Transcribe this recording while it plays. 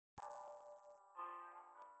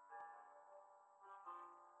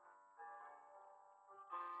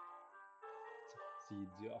See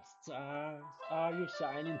your stars, are you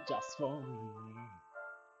shining just for me?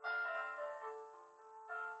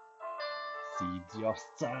 See your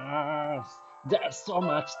stars, there's so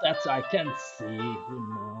much that I can't see. Who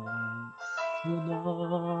knows? Who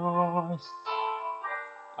knows?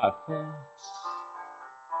 I felt,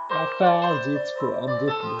 I felt it from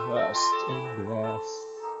the first embrace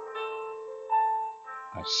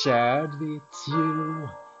I shared with you.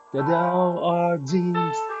 That all our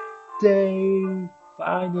dreams, they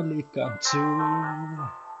finally come true.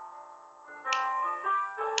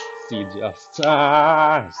 See your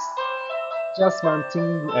stars, just one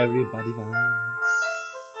thing everybody wants.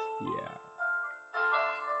 Yeah,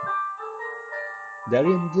 they're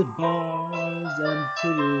in the bars and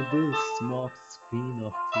through the smoke screen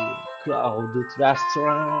of the crowded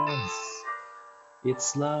restaurants.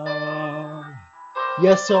 It's love.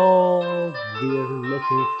 Yes, all we're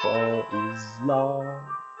looking for is love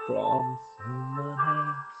from someone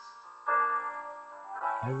else.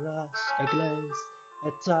 A rush, a glance,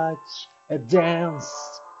 a touch, a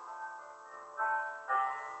dance.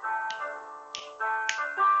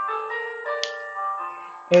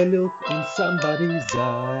 A look in somebody's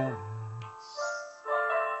eyes.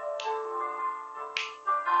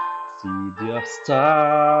 See the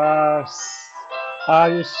stars. Are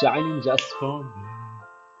you shining just for me?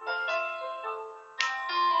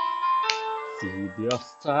 See the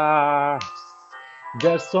stars.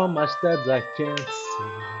 There's so much that I can't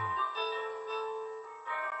see.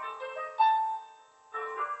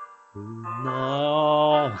 Who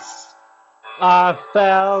knows? I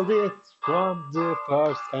felt it from the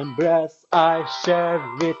first embrace I shared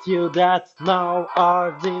with you that now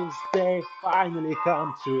our dreams they finally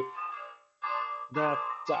come true. That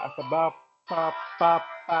da ba ba ba ba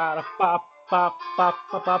ba ba ba ba ba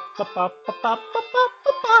ba ba ba ba ba ba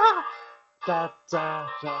ba da da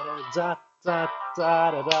da da da da da da da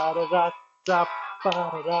da da ba da da da ba ba ba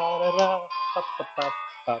ba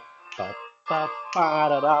ba ba ba da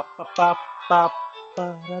da ba ba ba ba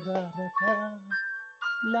da da da.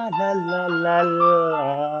 La la la la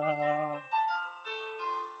la.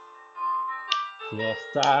 Your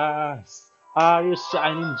stars, are you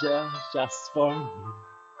shining just for me?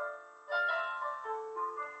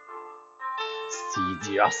 See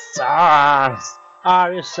your stars,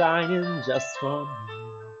 are you shining just for me?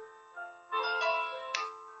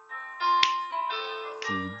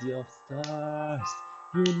 See your stars,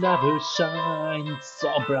 you never shine so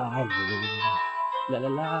brightly. La la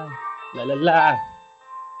la, la la la,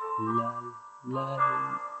 la la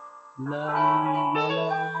la la la.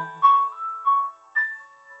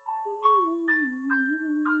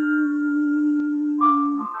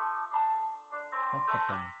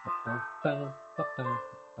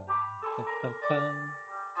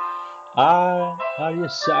 Are you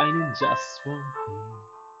shining just for me?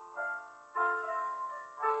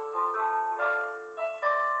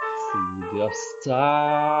 See the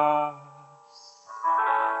stars.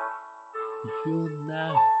 You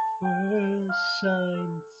never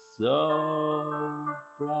shine so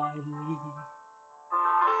brightly.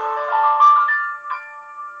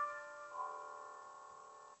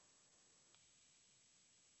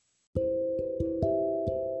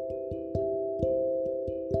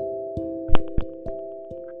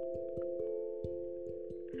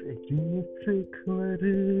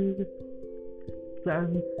 Çekimlikleri sen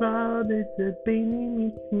sadece benim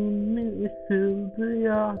için mi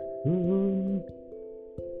ışıldıyorsun?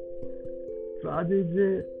 Sadece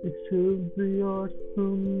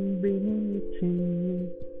ışıldıyorsun benim için mi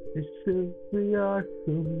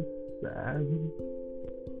ışıldıyorsun sen?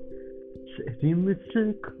 Şehrin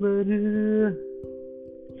ışıkları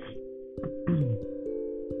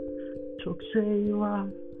çok şey var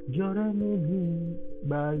göremedim.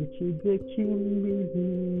 Belki de kim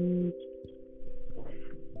bilir.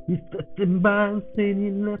 Hissettim ben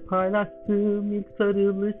seninle paylaştığım ilk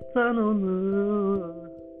sarılıştan onu.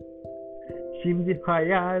 Şimdi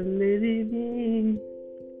hayallerimiz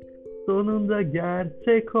sonunda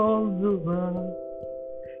gerçek oldular.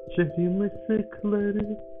 Şehrin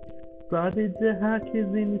ışıkları sadece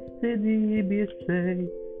herkesin istediği bir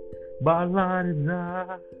şey. Barlarda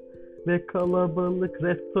ve kalabalık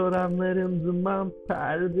restoranların duman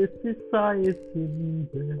perdesi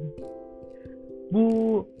sayesinde.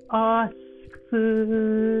 Bu aşktır,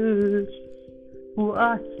 bu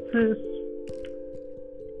aşktır.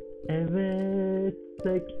 Evet,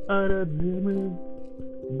 tek aradığımız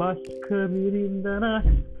başka birinden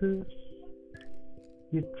aşktır.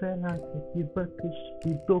 Bir felaket, bir bakış,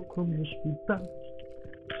 bir dokunuş, bir dans.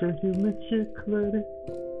 Şehrin ışıkları